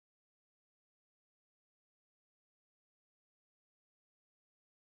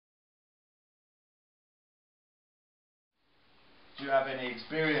Do you have any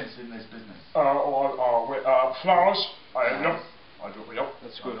experience in this business? With flowers. Flowers. I do. Yep.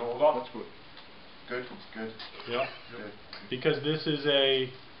 That's good. Hold on. That's good. Good, good. Yeah. Good. Because this is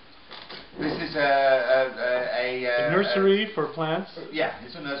a nursery for plants. Yeah,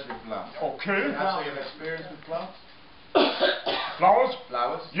 it's a nursery for plants. Okay. You have experience with plants? Flowers?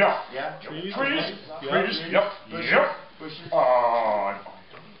 Flowers? Yeah. Yeah. Trees? Trees? Trees? Yep. Bushes? Yep. Bushes? How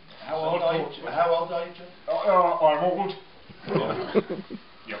old are you? How old are you, Joe? I'm old.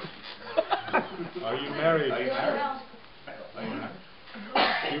 Yep. Are you married? Are you married? Are you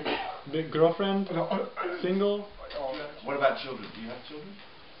married? Big girlfriend? Single? What about children? Do you have children?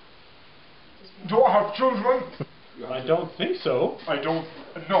 Do I have children? I don't think so. I don't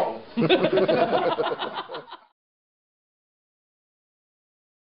know.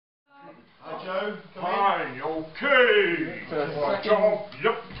 Hi, Joe. Hi, okay.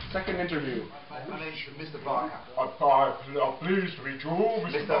 Yep. Second interview. My name's Mr. Barker. I'm pleased to meet you,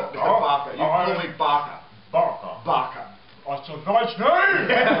 Mr. Mr. Barker. You call me Barker. Barker. Barker. That's a nice name.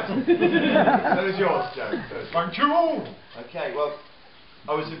 Yes. So is yours, Joe. Thank you. Okay, well, I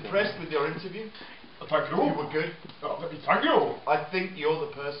was impressed with your interview. Thank you. You were good. Thank you. I think you're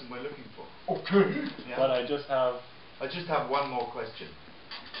the person we're looking for. Okay. Yeah? But I just have one more question.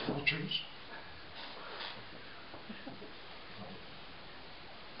 Oh, jeez.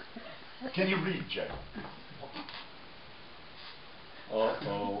 Can you read, Joe?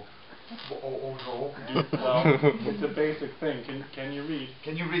 Uh-oh. Oh no. Well, it's a basic thing. Can you read?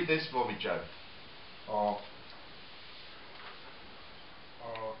 Can you read this for me, Joe? No.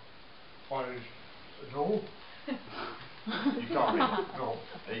 You can't read it? No.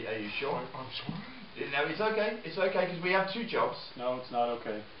 Are you sure? I'm sorry. No, it's okay. It's okay because we have two jobs. No, it's not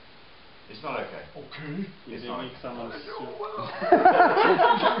okay. It's not okay. Okay. You It's didn't not. need someone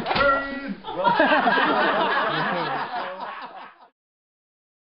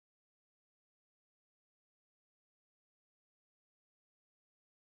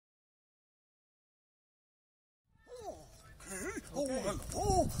Oh,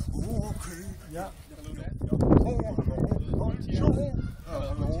 hello. Oh, okay. Yeah. Oh, hello. I'm Joe.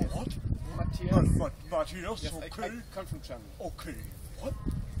 Hello. What? Matthias. Matthias, Yes, okay. I come from Germany. Okay. What?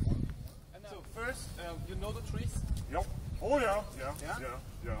 So first, you know the trees? Yep. Oh, yeah. Yeah. Yeah? Yeah.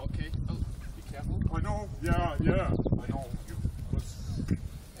 Yeah. Okay. Oh, be careful. I know. Yeah. Yeah. I know. You.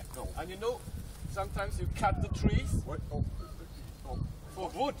 No. And you know, sometimes you cut the trees What? Oh. Oh. for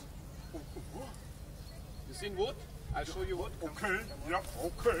wood. Oh. You seen wood? I'll show you wood. Okay. Yep.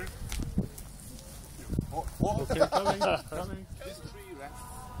 Okay. Okay, coming. This tree rests.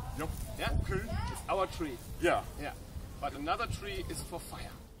 Yep. Yeah? Okay. It's our tree. Yeah. Yeah. But another tree is for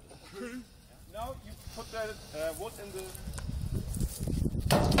fire. Okay. Now you put the wood in the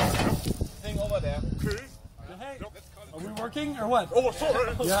thing over there. Okay. Hey, Yep. let's call it. Are we working or what? Oh,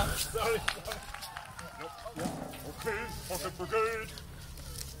 sorry. Yeah. Sorry. Yep. Yep. Okay. Pocket brigade.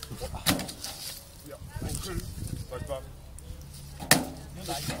 Yeah. Okay. Like that. You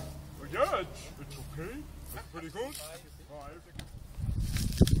like it? Oh, yeah, it's okay. It's pretty good.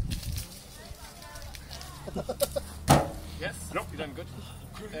 5. Yes. Yep. You done good.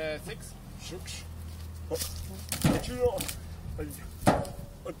 6. 6.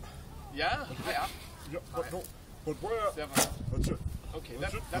 Yeah. High up. Yeah, but no. But where? 7. That's it. Okay,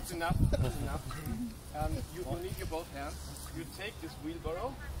 that's enough. That's enough. You need your both hands. You take this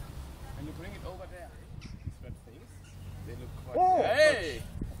wheelbarrow and you bring it over there. These red things, they look quite. Oh, hey!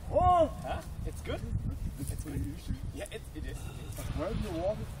 Oh! Huh? It's good. It's good. Yeah, it is. Where do you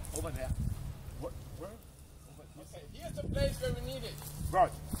want it? Over there. What? Where? Okay, here's the place where we need it.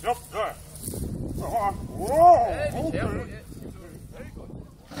 Right. Yep. There. Whoa! Hey, be careful. Okay. Yeah, very good.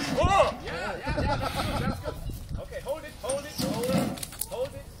 Oh! Yeah, that's good. Okay, hold it. Hold it.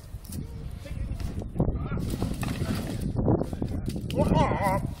 Take it.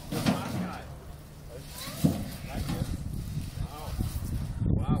 Oh!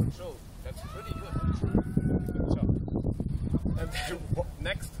 Wow, Joe, that's pretty good. Good job. And then,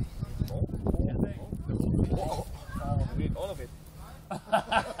 next. Read all of it.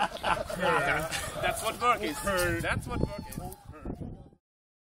 That's what work is. Okay. That's what work